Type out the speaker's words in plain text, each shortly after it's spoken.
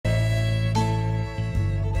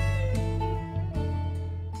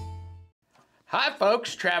Hi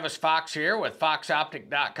folks, Travis Fox here with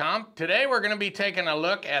foxoptic.com. Today we're going to be taking a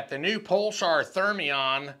look at the new Pulsar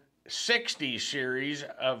Thermion 60 series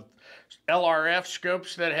of LRF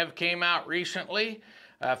scopes that have came out recently.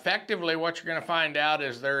 Effectively what you're going to find out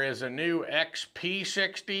is there is a new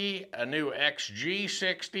XP60, a new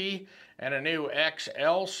XG60, and a new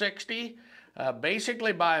XL60.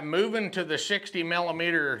 Basically by moving to the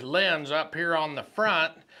 60mm lens up here on the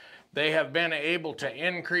front, they have been able to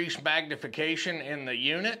increase magnification in the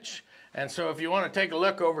units. And so if you want to take a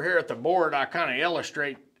look over here at the board, I kind of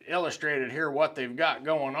illustrated here what they've got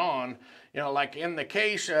going on. You know, like in the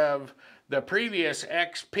case of the previous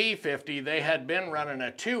XP50, they had been running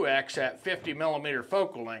a 2X at 50mm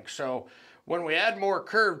focal length. So when we add more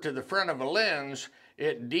curve to the front of a lens,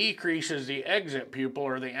 it decreases the exit pupil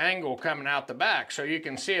or the angle coming out the back. So you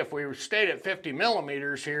can see if we stayed at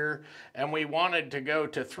 50mm here and we wanted to go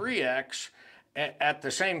to 3X at the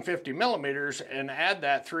same 50mm and add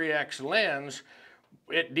that 3X lens,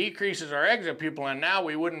 it decreases our exit pupil, and now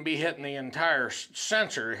we wouldn't be hitting the entire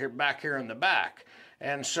sensor here back here in the back.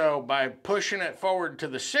 And so by pushing it forward to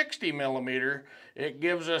the 60mm, it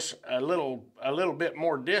gives us a little bit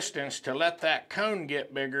more distance to let that cone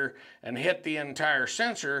get bigger and hit the entire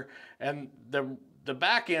sensor. And the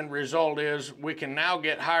back end result is we can now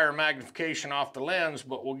get higher magnification off the lens,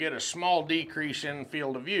 but we'll get a small decrease in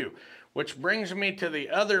field of view. Which brings me to the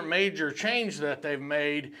other major change that they've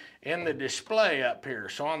made in the display up here.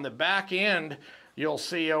 So on the back end, you'll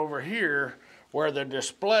see over here where the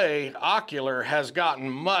display ocular has gotten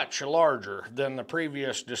much larger than the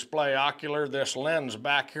previous display ocular, this lens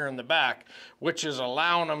back here in the back, which is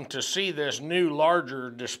allowing them to see this new larger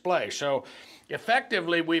display. So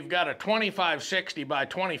effectively, we've got a 2560 by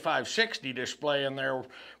 2560 display in there,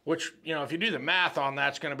 which, you know, if you do the math on that,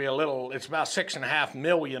 it's going to be it's about 6.5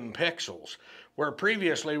 million pixels. Where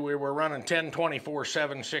previously we were running 1024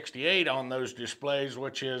 768 on those displays,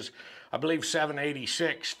 which is, I believe,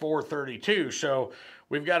 786 432. So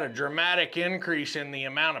we've got a dramatic increase in the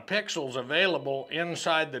amount of pixels available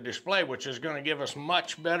inside the display, which is going to give us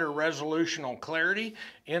much better resolutional clarity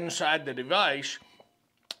inside the device.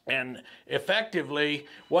 And effectively,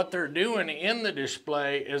 what they're doing in the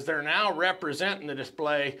display is they're now representing the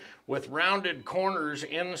display with rounded corners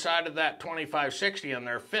inside of that 2560, and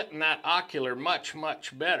they're fitting that ocular much,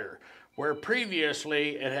 much better. Where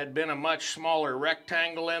previously it had been a much smaller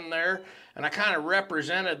rectangle in there, and I kind of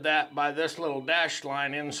represented that by this little dashed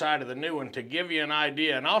line inside of the new one to give you an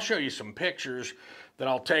idea. And I'll show you some pictures that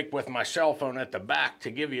I'll take with my cell phone at the back to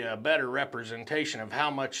give you a better representation of how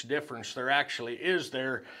much difference there actually is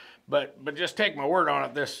there. But just take my word on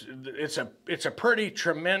it, it's a pretty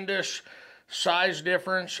tremendous size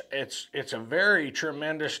difference. It's a very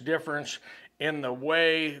tremendous difference in the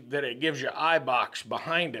way that it gives you eye box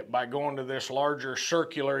behind it by going to this larger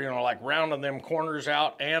circular, you know, like rounding them corners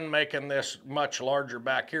out and making this much larger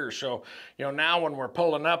back here. So, you know, now when we're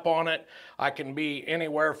pulling up on it, I can be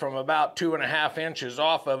anywhere from about 2.5 inches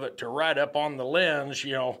off of it to right up on the lens,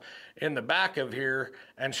 you know, in the back of here,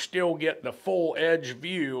 and still get the full edge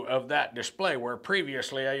view of that display, where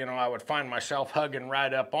previously, you know, I would find myself hugging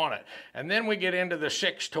right up on it. And then we get into the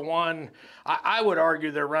 6:1. I would argue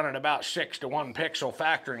they're running about 6:1 pixel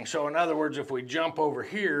factoring. So in other words, if we jump over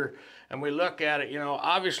here and we look at it, you know,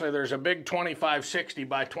 obviously there's a big 2560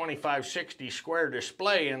 by 2560 square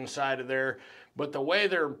display inside of there, but the way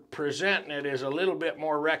they're presenting it is a little bit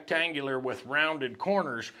more rectangular with rounded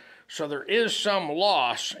corners. So there is some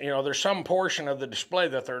loss, you know, there's some portion of the display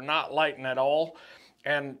that they're not lighting at all.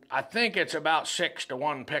 And I think it's about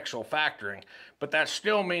 6:1 pixel factoring, but that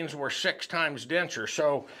still means we're 6 times denser.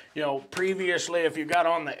 So, you know, previously if you got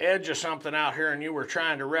on the edge of something out here and you were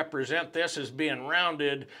trying to represent this as being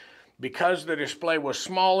rounded, because the display was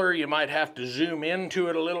smaller, you might have to zoom into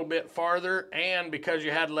it a little bit farther, and because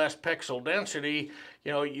you had less pixel density,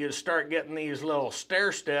 you know, you start getting these little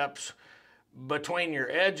stair steps between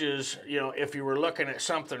your edges, you know, if you were looking at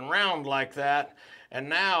something round like that. And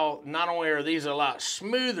now, not only are these a lot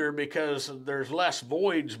smoother because there's less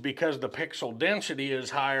voids because the pixel density is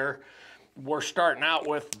higher, we're starting out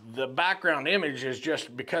with the background image is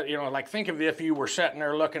just because, you know, like think of if you were sitting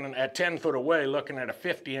there looking at 10 foot away, looking at a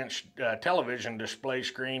 50-inch television display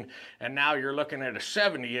screen, and now you're looking at a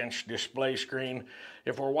 70-inch display screen.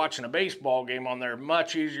 If we're watching a baseball game on there,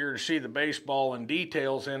 much easier to see the baseball and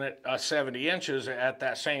details in it 70 inches at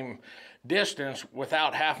that same distance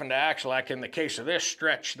without having to actually, like in the case of this,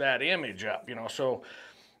 stretch that image up, you know. So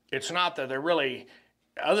it's not that they're really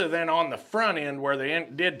other than on the front end where they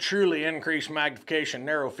did truly increase magnification,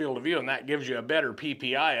 narrow field of view, and that gives you a better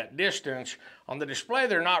PPI at distance, on the display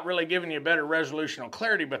they're not really giving you better resolution or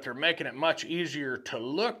clarity, but they're making it much easier to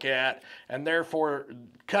look at, and therefore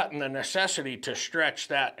cutting the necessity to stretch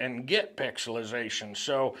that and get pixelization.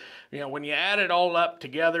 So, you know, when you add it all up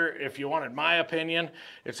together, if you wanted my opinion,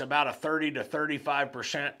 it's about a 30 to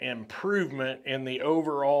 35% improvement in the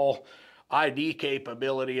overall ID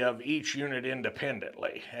capability of each unit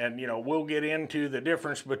independently. And you know, we'll get into the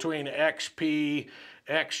difference between XP,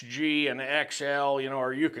 XG, and XL, you know,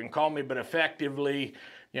 or you can call me, but effectively,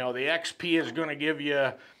 you know, the XP is going to give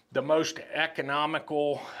you the most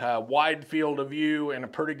economical wide field of view and a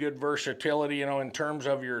pretty good versatility, you know, in terms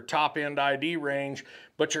of your top end ID range,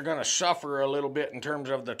 but you're going to suffer a little bit in terms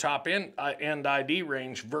of the top end ID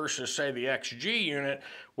range versus, say, the XG unit,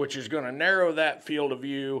 which is going to narrow that field of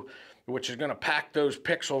view, which is going to pack those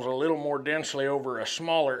pixels a little more densely over a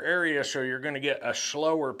smaller area, so you're going to get a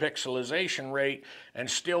slower pixelization rate and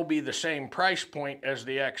still be the same price point as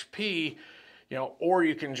the XP, you know, or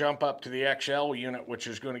you can jump up to the XL unit, which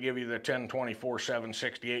is going to give you the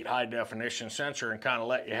 1024/768 high definition sensor and kind of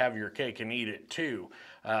let you have your cake and eat it too,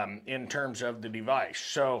 in terms of the device.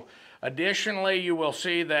 So additionally, you will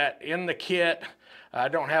see that in the kit, I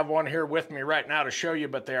don't have one here with me right now to show you,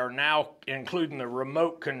 but they are now including the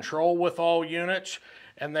remote control with all units,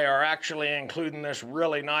 and they are actually including this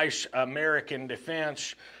really nice American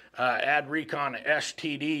Defense Recon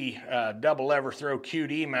STD double lever throw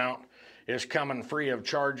QD mount is coming free of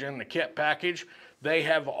charge in the kit package. They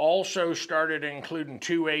have also started including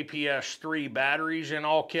 2 APS-3 batteries in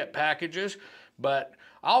all kit packages, but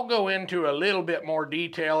I'll go into a little bit more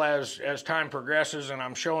detail as time progresses and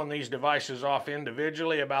I'm showing these devices off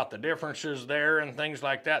individually about the differences there and things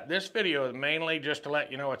like that. This video is mainly just to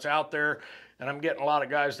let you know it's out there, and I'm getting a lot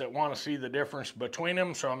of guys that want to see the difference between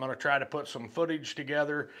them, so I'm going to try to put some footage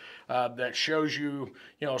together that shows you,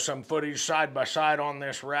 you know, some footage side by side on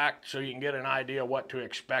this rack so you can get an idea what to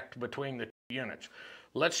expect between the two units.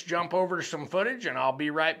 Let's jump over to some footage and I'll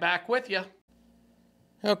be right back with you.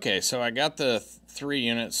 Okay, so I got the 3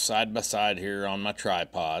 units side by side here on my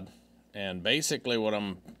tripod, and basically what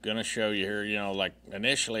I'm going to show you here, you know, like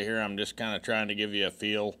initially here I'm just kind of trying to give you a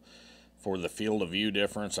feel for the field of view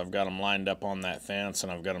difference. I've got them lined up on that fence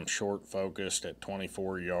and I've got them short focused at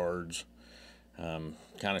 24 yards, kind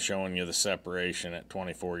of showing you the separation at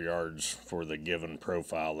 24 yards for the given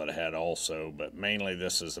profile that I had also, but mainly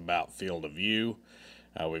this is about field of view.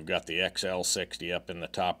 We've got the XL60 up in the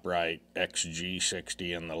top right,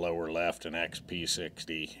 XG60 in the lower left, and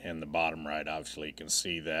XP60 in the bottom right. Obviously you can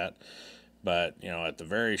see that, but you know, at the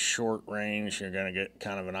very short range you're going to get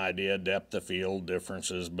kind of an idea, depth of field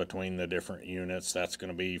differences between the different units. That's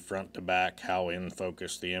going to be front to back, how in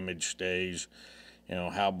focus the image stays, you know,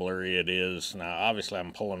 how blurry it is. Now obviously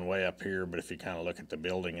I'm pulling way up here, but if you kind of look at the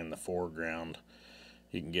building in the foreground,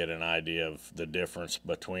 you can get an idea of the difference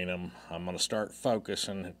between them. I'm going to start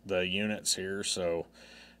focusing the units here. So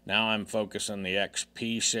now I'm focusing the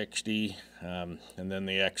XP60, and then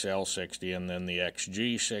the XL60, and then the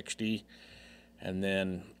XG60. And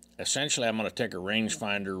then essentially I'm going to take a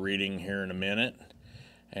rangefinder reading here in a minute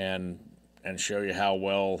and show you how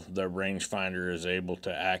well the rangefinder is able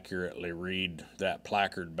to accurately read that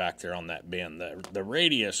placard back there on that bin. The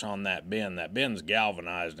radius on that bin's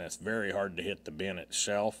galvanized, and it's very hard to hit the bin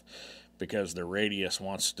itself because the radius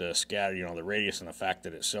wants to scatter, you know, the radius and the fact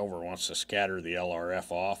that it's silver wants to scatter the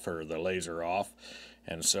LRF off, or the laser off.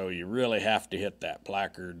 And so you really have to hit that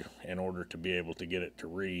placard in order to be able to get it to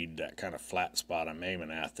read that kind of flat spot I'm aiming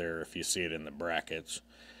at there, if you see it in the brackets.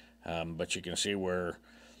 But you can see where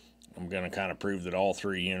I'm going to kind of prove that all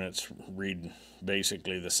 3 units read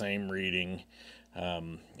basically the same reading,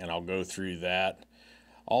 and I'll go through that.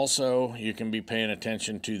 Also, you can be paying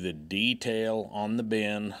attention to the detail on the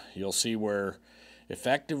bin. You'll see where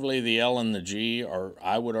effectively the L and the G are,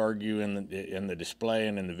 I would argue, in the display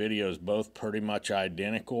and in the videos, both pretty much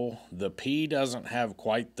identical. The P doesn't have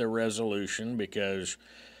quite the resolution because,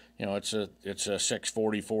 you know, it's a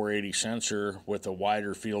 640/480 sensor with a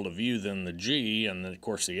wider field of view than the G, and then of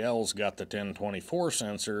course the L's got the 1024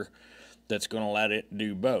 sensor that's going to let it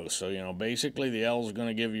do both. So, you know, basically the L is going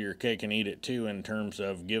to give you your cake and eat it too in terms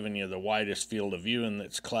of giving you the widest field of view in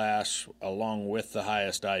its class along with the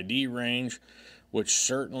highest ID range, which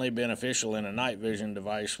certainly beneficial in a night vision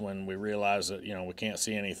device when we realize that, you know, we can't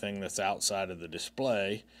see anything that's outside of the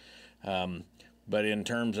display. But in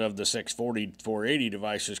terms of the 640/480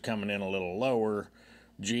 devices coming in a little lower,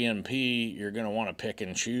 G and P, you're going to want to pick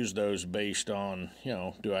and choose those based on, you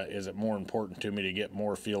know, is it more important to me to get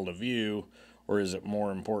more field of view, or is it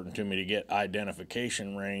more important to me to get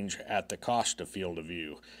identification range at the cost of field of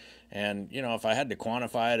view? And, you know, if I had to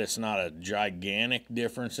quantify it, it's not a gigantic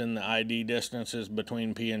difference in the ID distances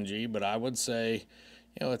between P and G, but I would say,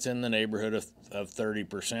 you know, it's in the neighborhood of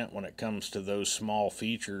 30% when it comes to those small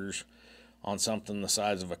features on something the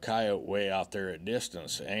size of a coyote way out there at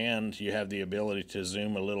distance. And you have the ability to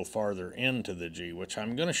zoom a little farther into the G, which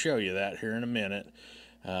I'm going to show you that here in a minute.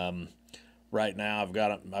 Right now I've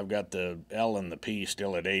got the L and the P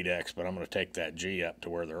still at 8x, but I'm going to take that G up to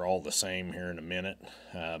where they're all the same here in a minute.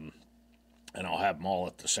 And I'll have them all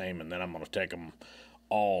at the same, and then I'm going to take them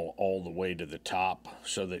all the way to the top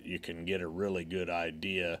so that you can get a really good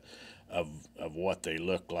idea of what they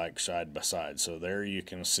look like side by side. So there you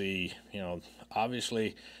can see, you know,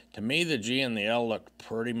 obviously to me the G and the L look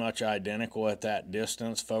pretty much identical at that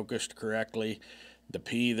distance, focused correctly. The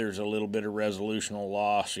P, there's a little bit of resolutional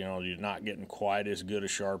loss. You know, you're not getting quite as good a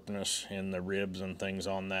sharpness in the ribs and things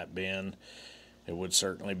on that bend. It would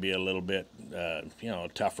certainly be a little bit, you know,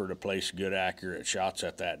 tougher to place good accurate shots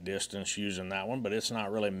at that distance using that one, but it's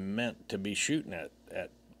not really meant to be shooting at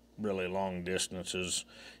really long distances.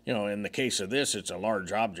 You know, in the case of this, it's a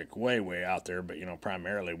large object way out there, but, you know,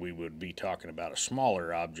 primarily we would be talking about a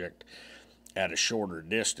smaller object at a shorter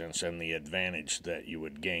distance and the advantage that you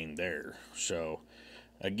would gain there. So,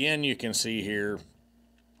 again, you can see here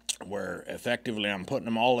where effectively I'm putting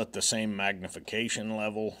them all at the same magnification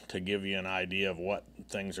level to give you an idea of what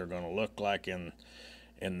things are going to look like in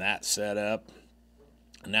that setup.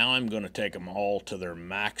 Now I'm going to take them all to their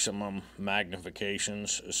maximum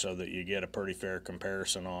magnifications so that you get a pretty fair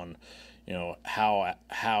comparison on, you know,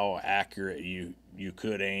 how accurate you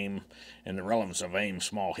could aim, and the relevance of aim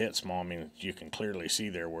small, hit small. I mean, you can clearly see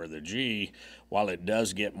there where the G, while it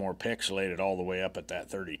does get more pixelated all the way up at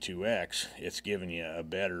that 32x, it's giving you a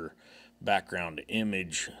better background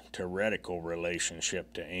image to reticle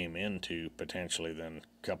relationship to aim into potentially than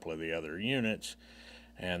a couple of the other units.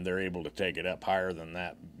 And they're able to take it up higher than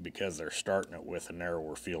that because they're starting it with a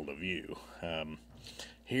narrower field of view.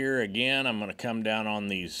 Here again, I'm going to come down on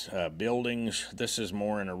these buildings. This is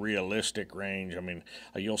more in a realistic range. I mean,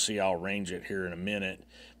 you'll see I'll range it here in a minute,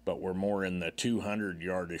 but we're more in the 200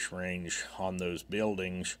 yardish range on those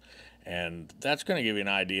buildings. And that's going to give you an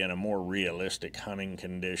idea in a more realistic hunting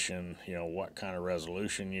condition, you know, what kind of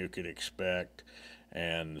resolution you could expect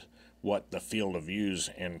and what the field of views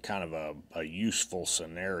in kind of a useful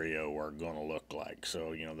scenario are going to look like.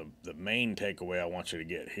 So, you know, the main takeaway I want you to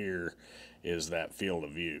get here is that field of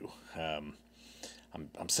view. I'm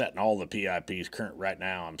setting all the PIPs right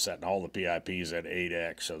now. I'm setting all the PIPs at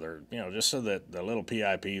 8x, so they're, you know, just so that the little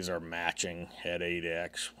PIPs are matching at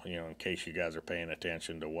 8x, you know, in case you guys are paying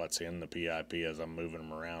attention to what's in the PIP as I'm moving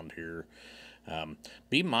them around here.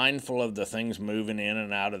 Be mindful of the things moving in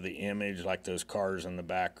and out of the image, like those cars in the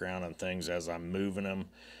background and things as I'm moving them,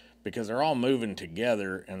 because they're all moving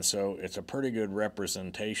together, and so it's a pretty good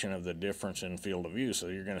representation of the difference in field of view. So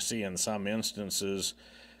you're going to see in some instances,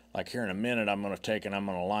 like here in a minute, I'm going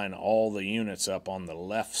to line all the units up on the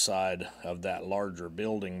left side of that larger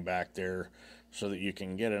building back there so that you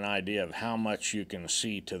can get an idea of how much you can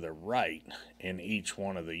see to the right in each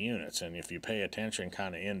one of the units. And if you pay attention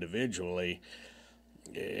kind of individually,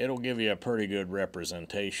 it'll give you a pretty good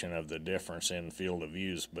representation of the difference in field of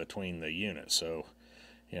views between the units. So,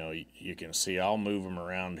 you know, you can see I'll move them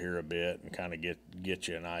around here a bit and kind of get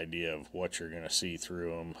you an idea of what you're going to see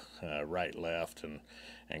through them, right, left, and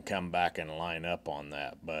come back and line up on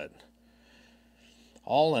that. But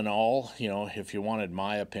all in all, you know, if you wanted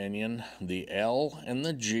my opinion, the L and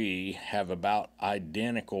the G have about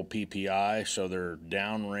identical PPI, so their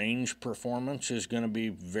downrange performance is going to be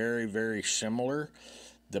very, very similar.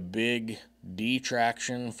 The big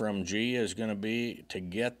detraction from G is going to be to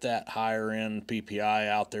get that higher end PPI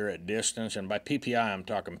out there at distance, and by PPI I'm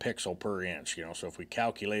talking pixel per inch, you know, so if we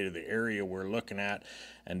calculated the area we're looking at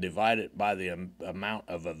and divide it by the amount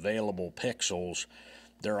of available pixels,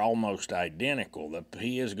 they're almost identical. The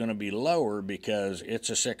P is going to be lower because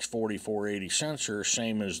it's a 640-480 sensor,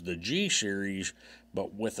 same as the G series,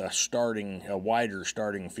 but with a wider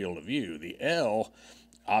starting field of view. The L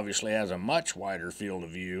obviously has a much wider field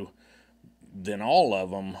of view than all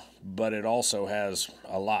of them, but it also has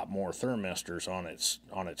a lot more thermistors on its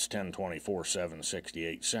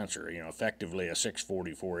 1024-768 sensor. You know, effectively a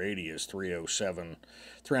 640-480 is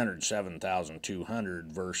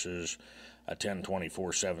 307,200 versus a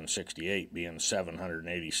 1024-768 being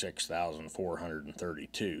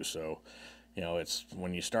 786,432. So, you know, it's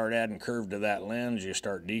when you start adding curve to that lens, you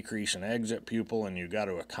start decreasing exit pupil, and you got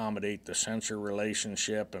to accommodate the sensor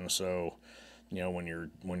relationship, and so you know, when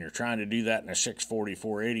you're trying to do that in a 640,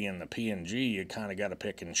 480 in the PNG, you kind of got to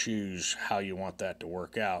pick and choose how you want that to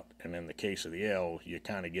work out. And in the case of the L, you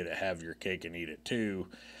kind of get to have your cake and eat it too.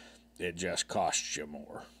 It just costs you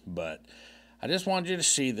more. But I just wanted you to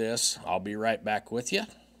see this. I'll be right back with you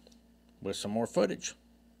with some more footage.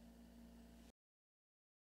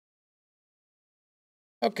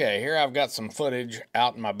 Okay, here I've got some footage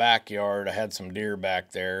out in my backyard. I had some deer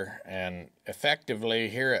back there, and effectively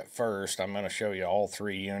here at first I'm going to show you all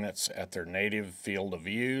three units at their native field of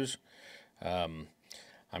views. I'm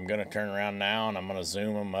going to turn around now and I'm going to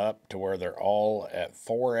zoom them up to where they're all at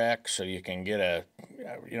 4x, so you can get a,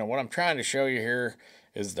 you know, what I'm trying to show you here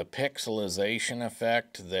is the pixelization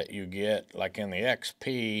effect that you get like in the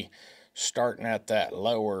XP, starting at that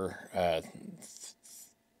lower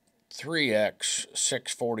 3x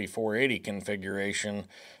 640 480 configuration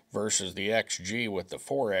versus the XG with the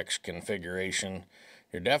 4x configuration.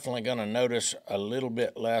 You're definitely going to notice a little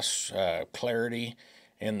bit less clarity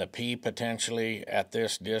in the P potentially at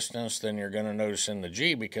this distance than you're going to notice in the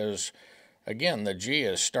G, because again, the G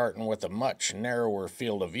is starting with a much narrower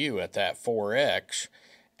field of view at that 4x,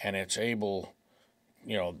 and it's able,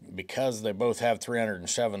 you know, because they both have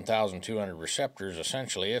 307,200 receptors,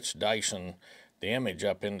 essentially it's dicing the image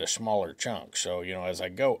up into smaller chunks. So, you know, as I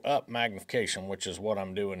go up magnification, which is what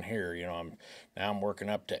I'm doing here, you know, I'm working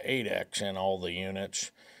up to 8x in all the units.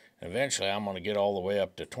 Eventually I'm going to get all the way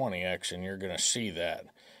up to 20x, and you're going to see that.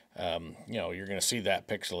 You know, you're going to see that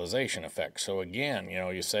pixelization effect. So again, you know,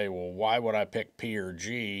 you say, well, why would I pick P or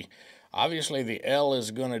G? Obviously the L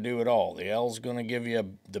is going to do it all. The L is going to give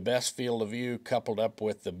you the best field of view coupled up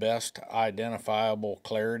with the best identifiable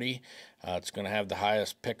clarity. It's going to have the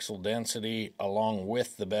highest pixel density along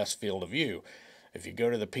with the best field of view. If you go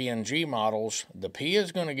to the PNG models, the P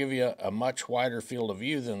is going to give you a much wider field of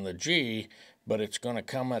view than the G, but it's going to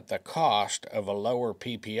come at the cost of a lower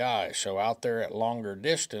PPI. So out there at longer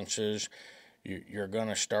distances, you're going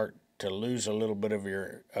to start to lose a little bit of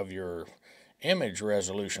your image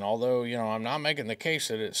resolution. Although, you know, I'm not making the case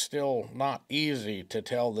that it's still not easy to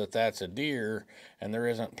tell that that's a deer and there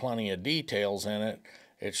isn't plenty of details in it.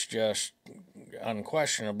 It's just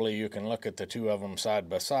unquestionably you can look at the two of them side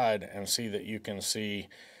by side and see that you can see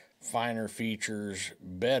finer features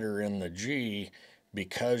better in the G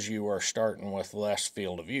because you are starting with less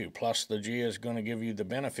field of view. Plus the G is going to give you the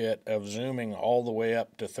benefit of zooming all the way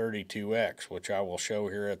up to 32x, which I will show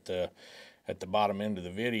here at the bottom end of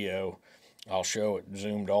the video. I'll show it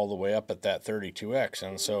zoomed all the way up at that 32x.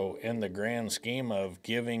 And so in the grand scheme of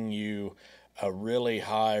giving you a really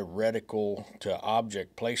high reticle to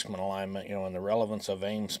object placement alignment, you know, and the relevance of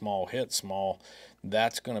aim small, hit small,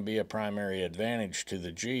 that's going to be a primary advantage to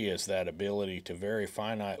the G, is that ability to very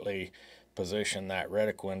finitely position that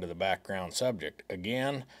reticle into the background subject.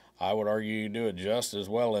 Again, I would argue you do it just as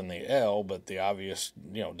well in the L, but the obvious,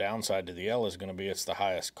 you know, downside to the L is going to be it's the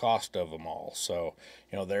highest cost of them all. So,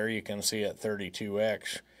 you know, there you can see at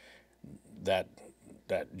 32x that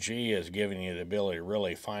G is giving you the ability to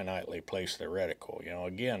really finitely place the reticle. You know,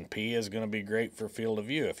 again, P is going to be great for field of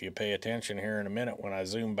view. If you pay attention here in a minute when I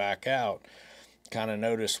zoom back out, kind of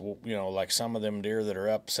notice, you know, like some of them deer that are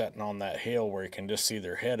up sitting on that hill where you can just see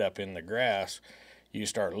their head up in the grass, you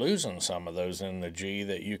start losing some of those in the G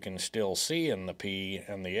that you can still see in the P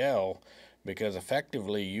and the L, because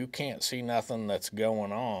effectively you can't see nothing that's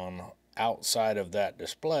going on outside of that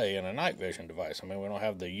display in a night vision device. I mean, we don't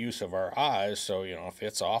have the use of our eyes, so, you know, if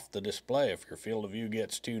it's off the display, if your field of view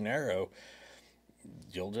gets too narrow,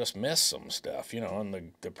 you'll just miss some stuff, you know.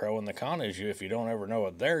 And the pro and the con is, if you don't ever know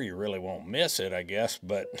it there, you really won't miss it, I guess,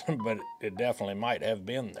 but it definitely might have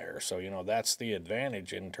been there. So, you know, that's the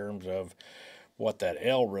advantage in terms of what that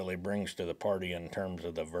L really brings to the party in terms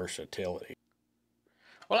of the versatility.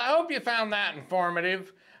 Well, I hope you found that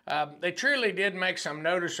informative. They truly did make some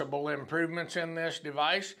noticeable improvements in this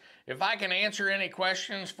device. If I can answer any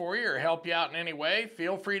questions for you or help you out in any way,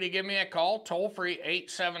 feel free to give me a call, toll-free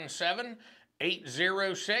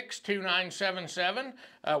 877-806-2977.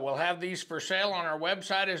 We'll have these for sale on our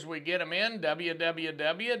website as we get them in,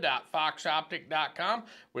 www.foxoptic.com.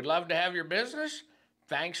 We'd love to have your business.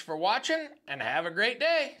 Thanks for watching, and have a great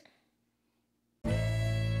day.